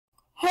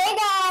Hey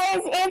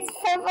guys, it's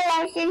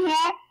PurpleOcean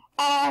here,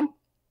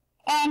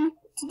 and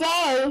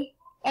today,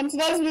 in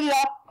today's video,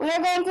 we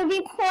are going to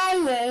be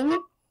playing,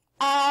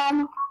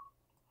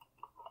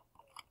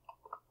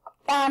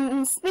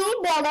 Speed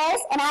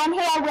Builders, and I'm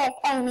here with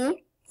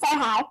Amy. Say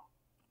hi.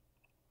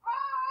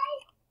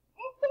 Hi,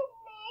 this is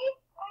me.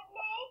 My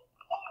name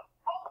is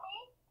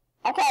Amy.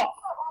 Okay.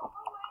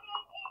 My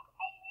name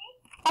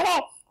is Amy. Okay,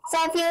 so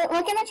if you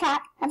look in the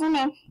chat, that's her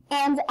name,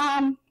 and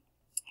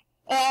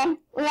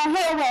we are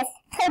here with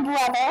her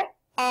brother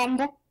and,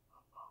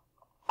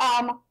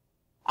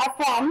 our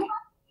friend,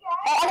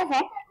 our other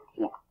friend,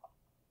 yeah.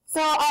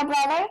 So our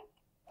brother,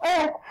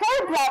 her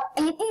brother,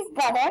 Amy's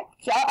brother,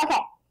 Joe, okay.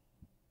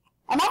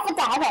 Enough with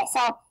that, okay,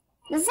 so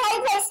this is how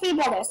you play Speed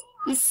Builders.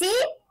 You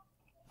see?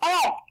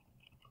 Okay.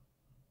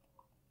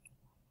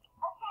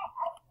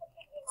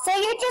 So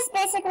you just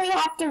basically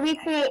have to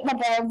recreate the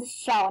build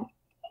shown.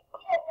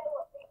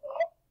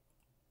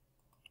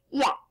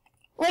 Yeah,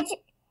 which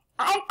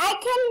I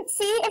can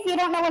see if you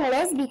don't know what it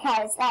is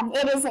because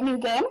it is a new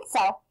game,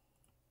 so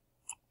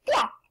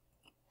yeah.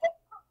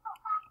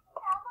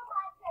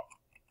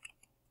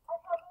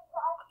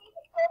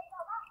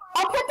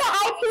 I'll put the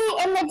IP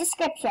in the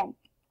description.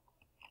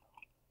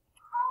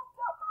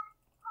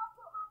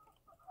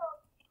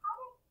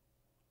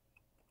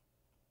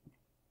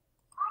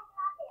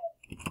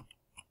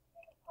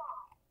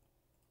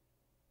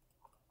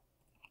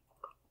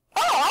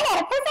 Oh, I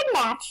got a perfect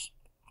match.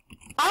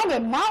 I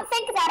did not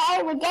think that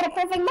I would get a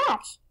perfect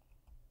match.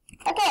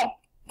 Okay,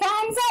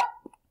 time's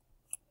up.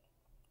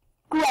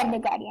 Gwen the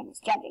Guardian is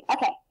jumping.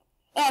 Okay,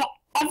 and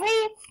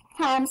every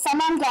time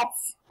someone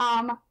gets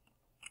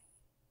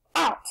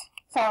out.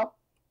 So,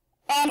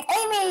 and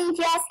Amy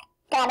just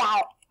got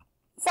out.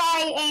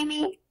 Sorry,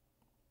 Amy.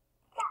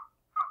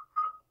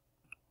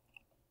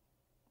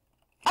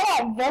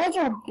 Oh,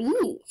 Villager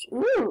Beach.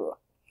 Ooh.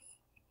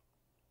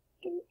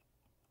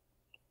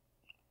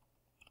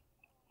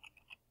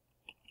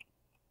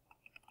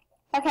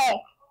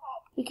 Okay,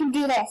 you can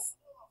do this.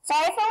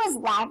 Sorry if I was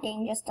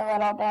lagging just a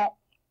little bit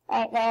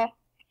right there.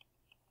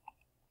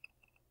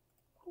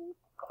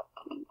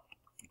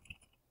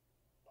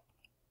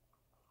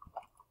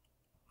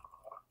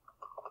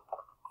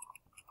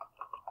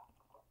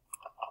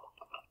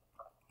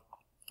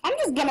 I'm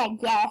just gonna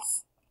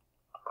guess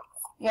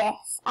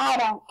this. I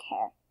don't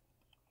care.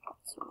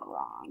 It's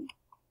wrong.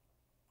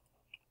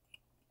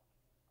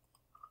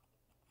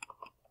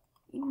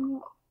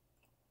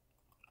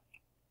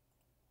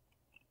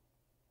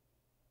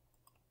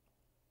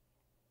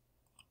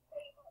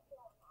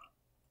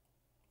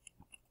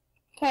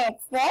 Okay,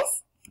 it's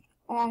this,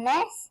 and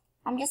then this.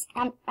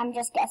 I'm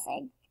just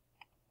guessing.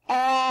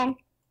 And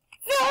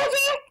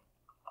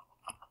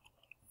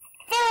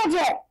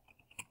villager.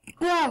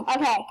 Boom.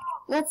 Okay,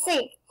 let's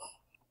see.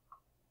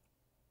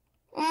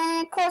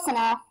 Close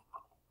enough.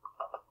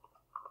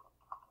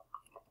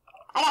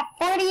 I got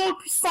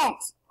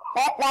 48%.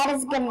 That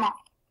is good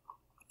enough.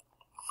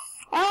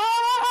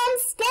 Oh, I'm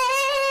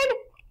scared.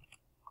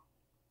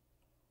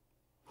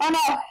 Oh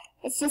no,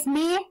 it's just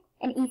me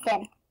and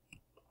Ethan.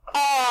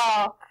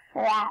 Oh,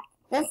 crap.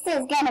 This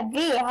is gonna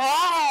be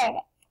hard.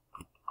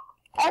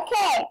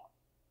 Okay.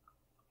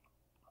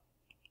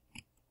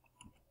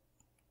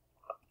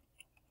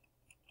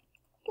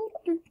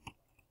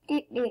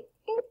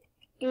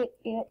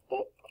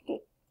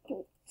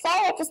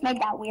 Sorry, I just made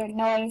that weird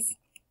noise.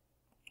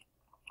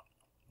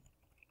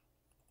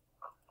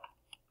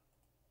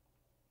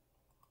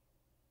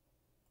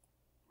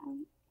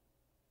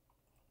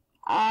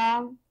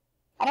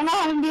 I don't know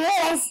how to do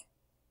this.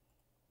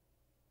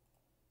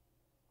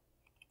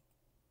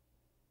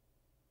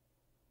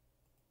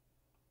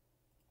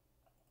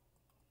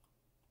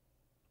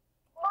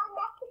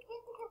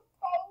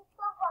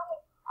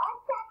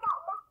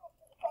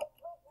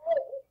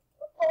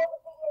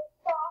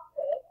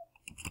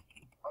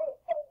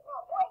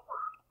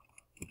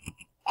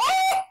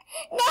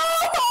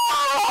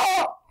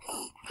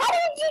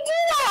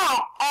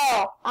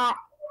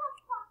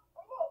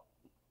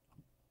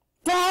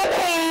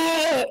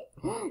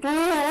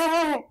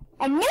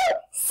 I knew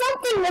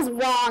something was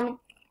wrong.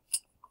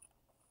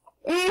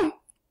 Well,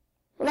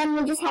 then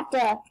we'll just have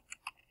to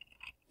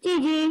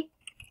GG.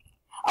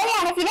 Oh yeah,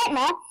 and if you didn't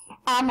know,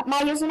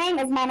 my username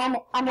is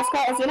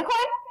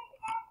mine_is_unicorn.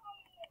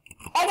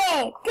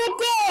 Okay, good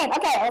game.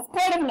 Okay, let's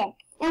play it again.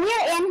 And we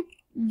are in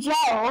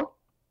Joe.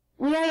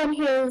 We are in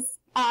his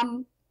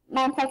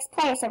Mineplex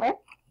player server.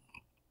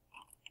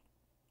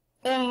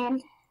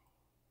 And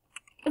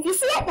if you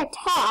see at the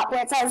top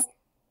where it says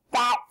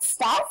that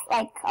stuff,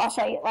 like I'll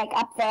show you, like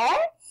up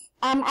there,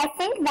 I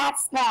think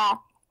that's the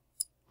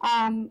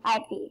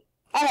IP.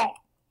 Okay,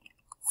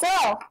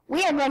 so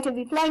we are going to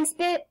be playing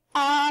Speed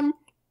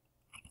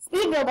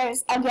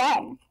Builders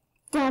again.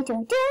 Dun,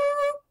 dun,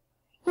 dun.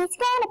 It's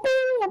gonna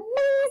be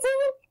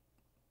amazing.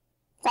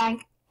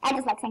 Sorry, I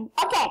just like singing.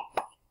 Okay,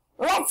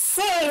 let's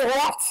see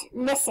what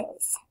this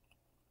is.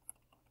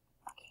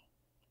 Okay,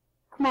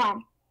 come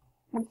on,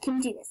 we can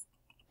do this.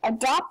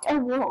 Adopt a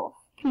wolf.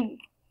 Okay.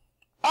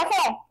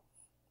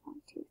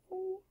 1, 2,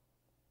 3.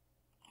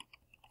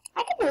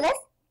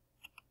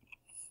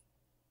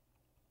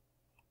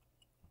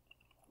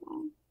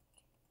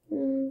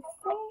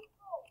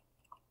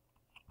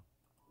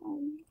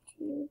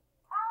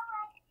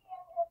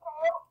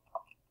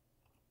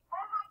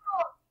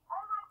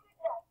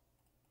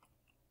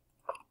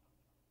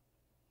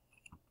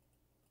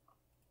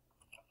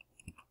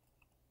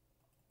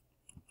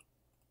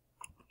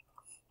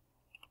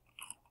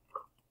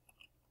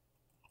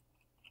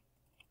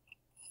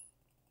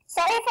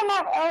 Sorry if I'm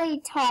not really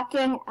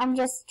talking. I'm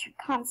just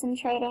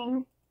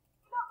concentrating.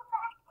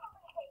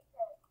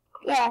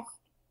 Yes.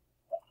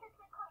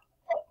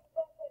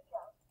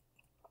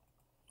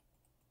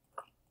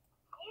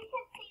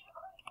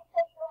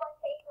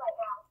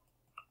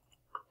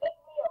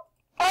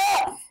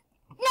 Oh!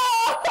 No!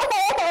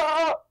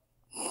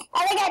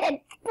 I think I did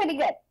pretty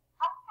good.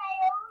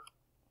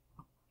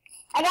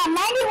 I got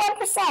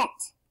 91%.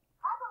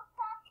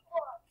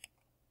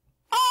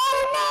 Oh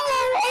no,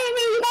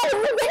 Amy, you got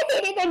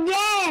eliminated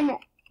again.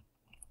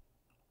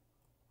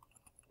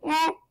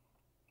 Yeah.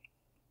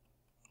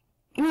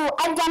 Ooh,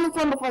 I've done this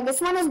one before.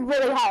 This one is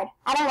really hard.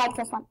 I don't like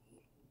this one.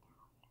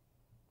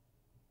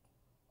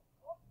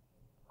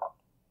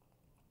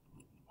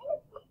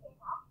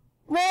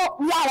 Well,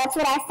 yeah, that's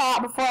what I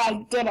thought before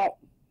I did it.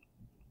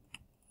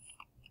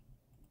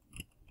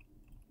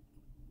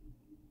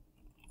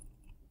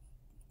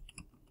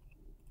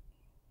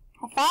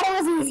 I thought it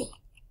was easy,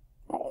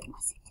 but it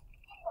wasn't.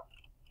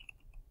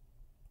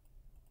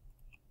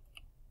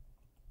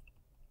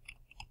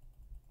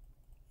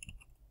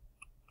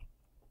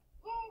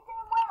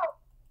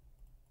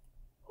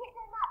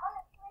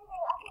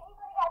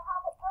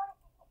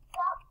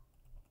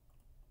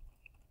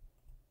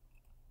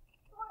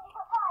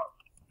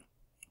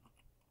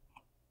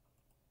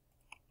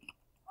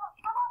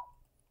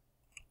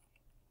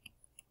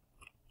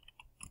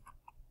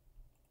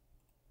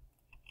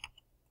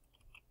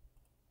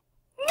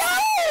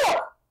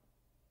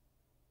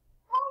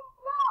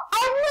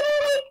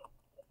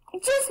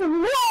 Just one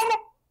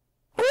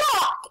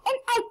block, and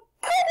I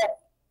couldn't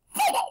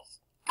finish.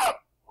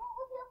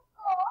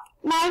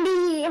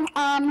 90,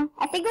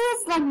 I think it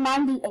was like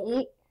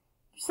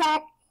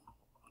 98%.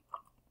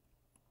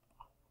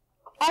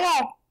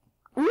 Okay.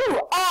 Ooh,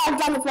 oh, I've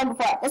done this one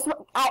before. This one,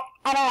 I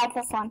don't like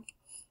this one.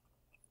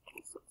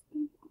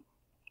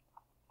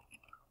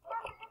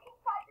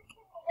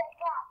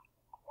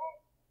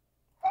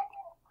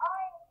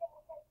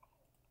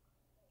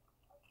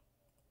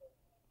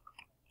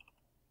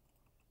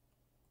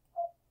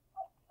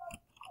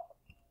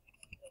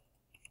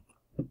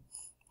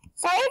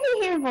 Sorry if you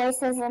hear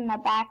voices in the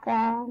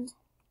background.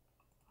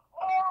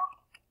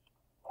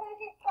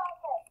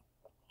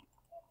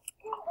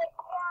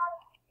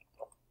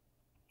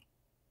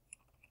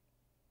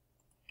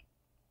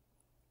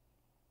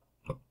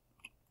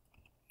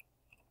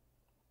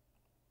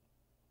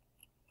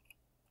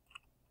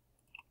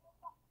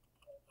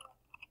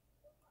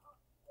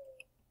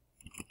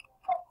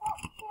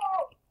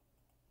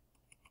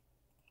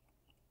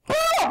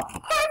 Oh,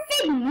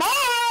 perfect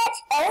match!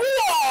 Oh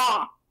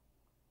yeah!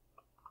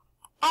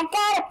 I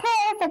got a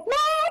perfect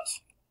match!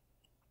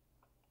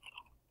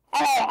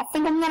 Alright, I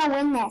think I'm gonna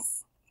win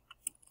this.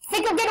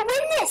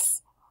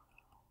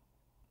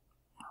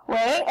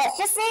 Wait, let's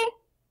just see.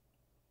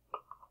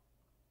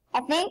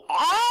 I think,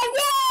 oh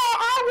yeah,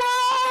 I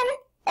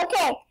won!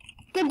 Okay,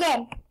 good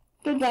game.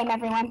 Good game,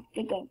 everyone.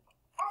 Good game.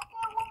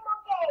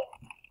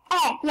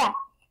 Alright, yeah.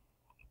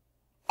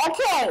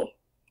 Okay.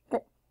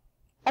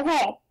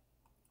 Okay.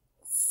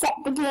 Set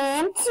the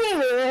game to,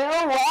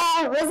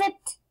 where is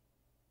it?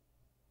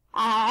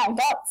 I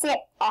don't see it.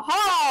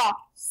 Aha!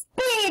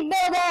 Speed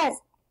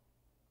builders!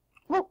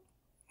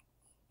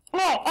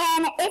 Okay,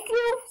 and if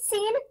you've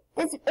seen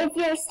this, if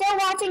you're still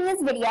watching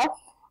this video,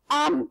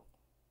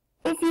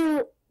 if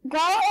you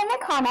go in the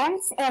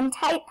comments and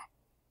type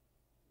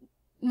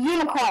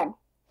unicorn,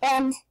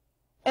 and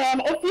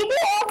if you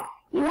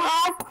do, you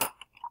have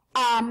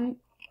a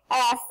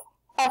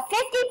 50%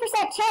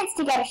 chance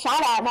to get a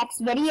shout out next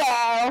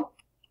video.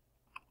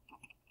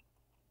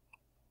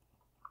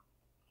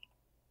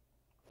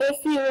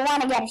 If you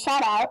want to get a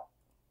shout out,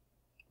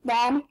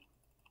 then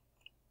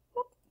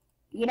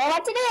you know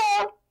what to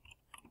do.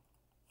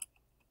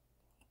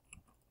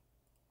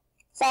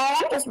 Sorry,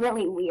 I'm just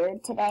really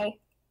weird today.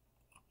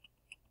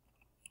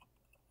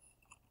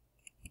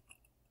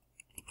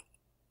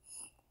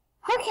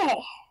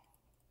 Okay.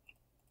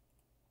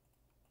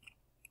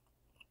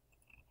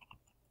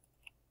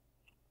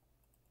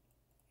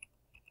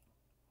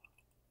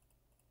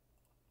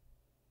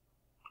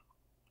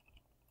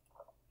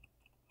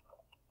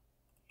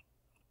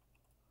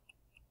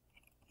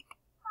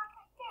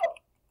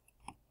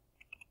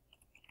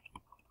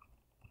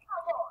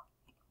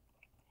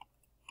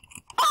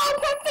 Oh,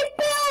 perfect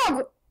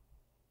build!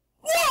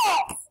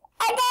 Yes!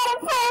 I got a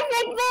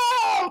perfect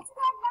build!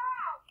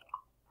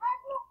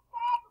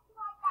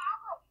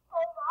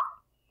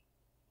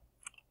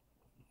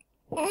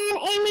 And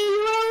Amy, you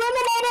were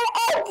eliminated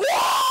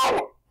again!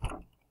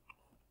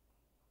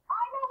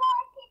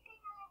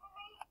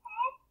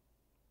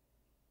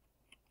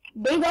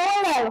 Big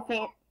old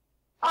elephant.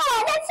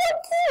 Oh, that's so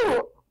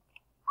cute!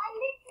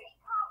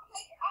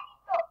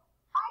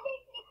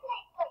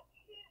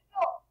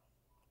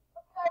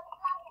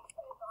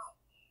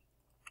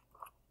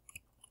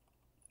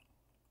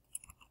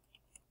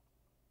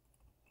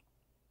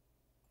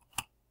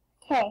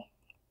 Okay.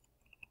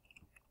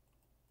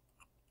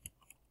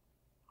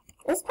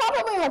 This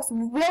probably looks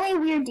really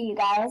weird to you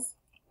guys,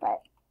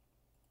 but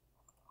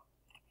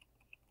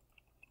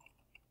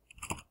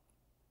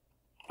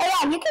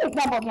Oh, you can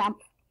double jump.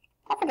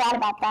 I forgot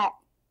about that.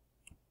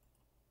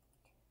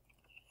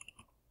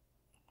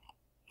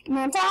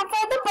 Now time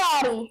for the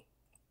body.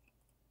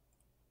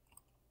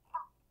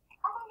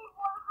 I only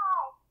one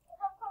high.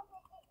 Sometimes they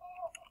get me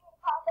if you can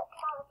pass it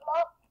down the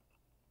floor.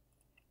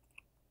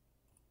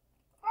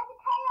 There's a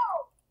tail!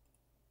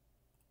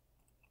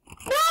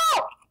 No!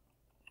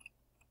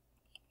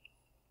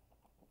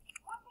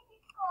 What did you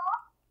score?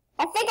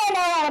 I think I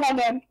know what I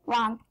did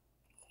wrong.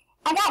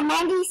 I got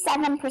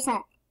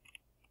 97%.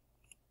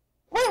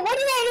 Wait, what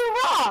did I do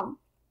wrong?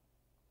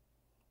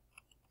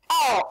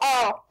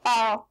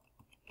 Oh.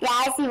 Yeah,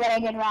 I see what I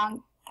did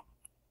wrong.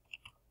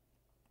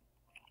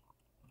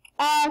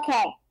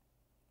 Okay.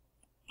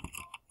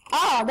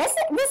 Oh, this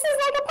is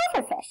like a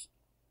pufferfish.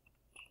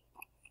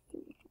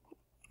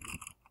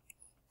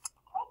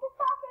 It's a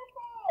soccer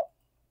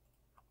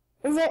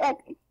fish! Is it a...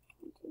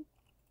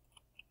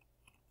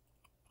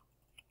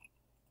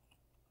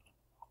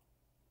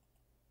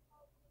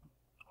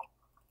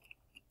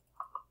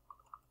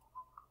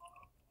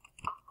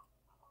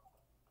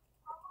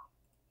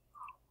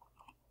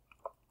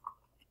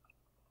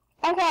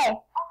 Okay.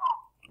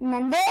 And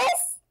then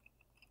this.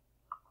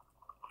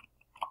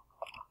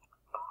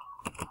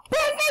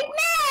 Perfect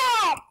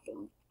match!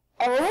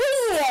 Oh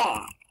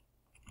yeah!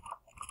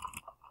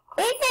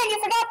 Ethan, you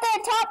forgot the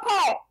top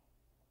part.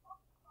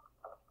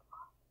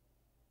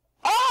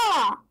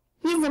 Oh!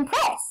 He's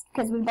impressed,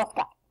 because we both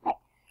got it. Right.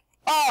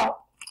 Oh.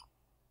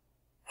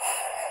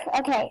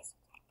 Okay.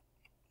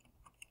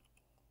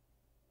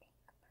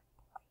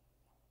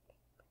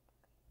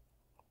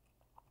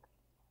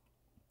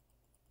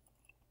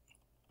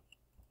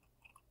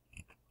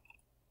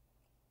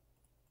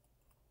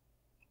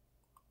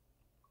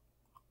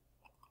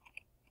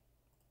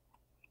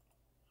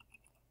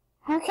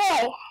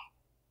 Okay.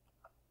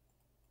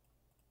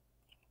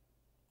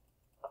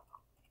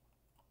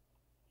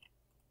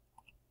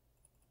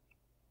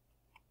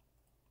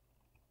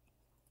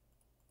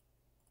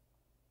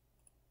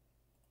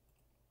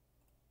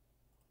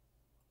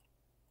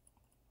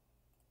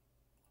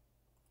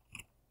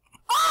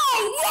 Oh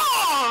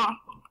yeah!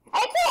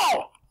 Okay.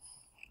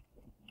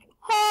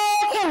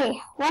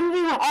 Okay.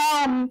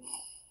 1v1.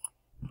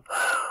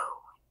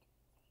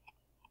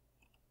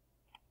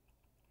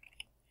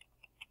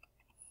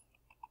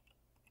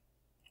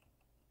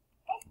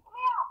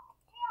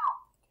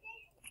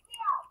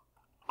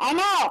 I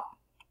know.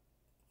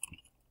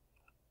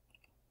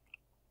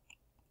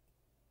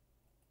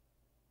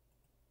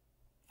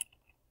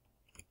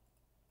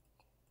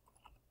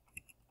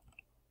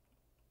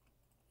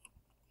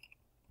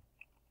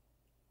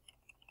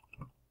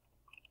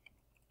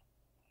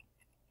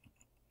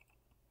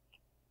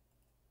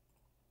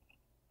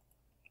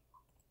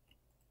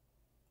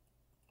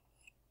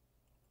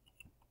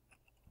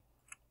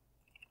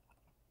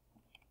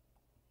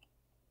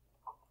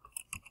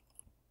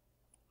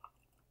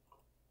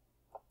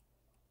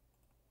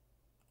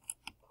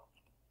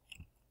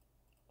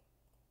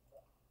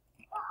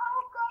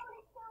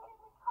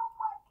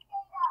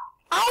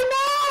 I know.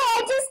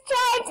 I just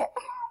tried to.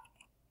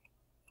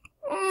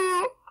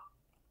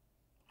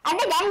 I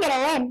think I'm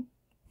gonna win.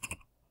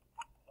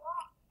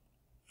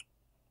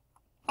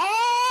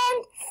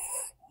 And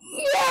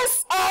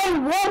yes, I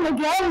won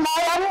again. I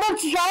am the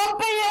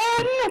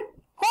champion.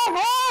 Ho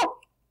ho.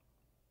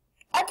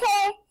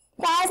 Okay,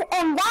 guys,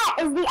 and that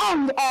is the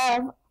end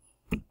of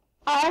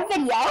our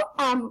video.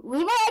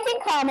 Leave a like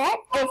and comment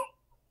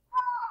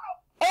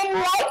and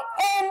like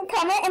and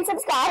comment and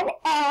subscribe,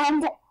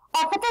 and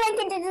I'll put the link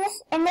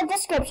in the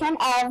description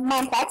of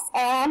Mineplex,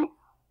 and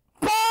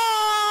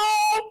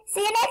bye!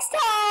 See you next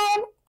time!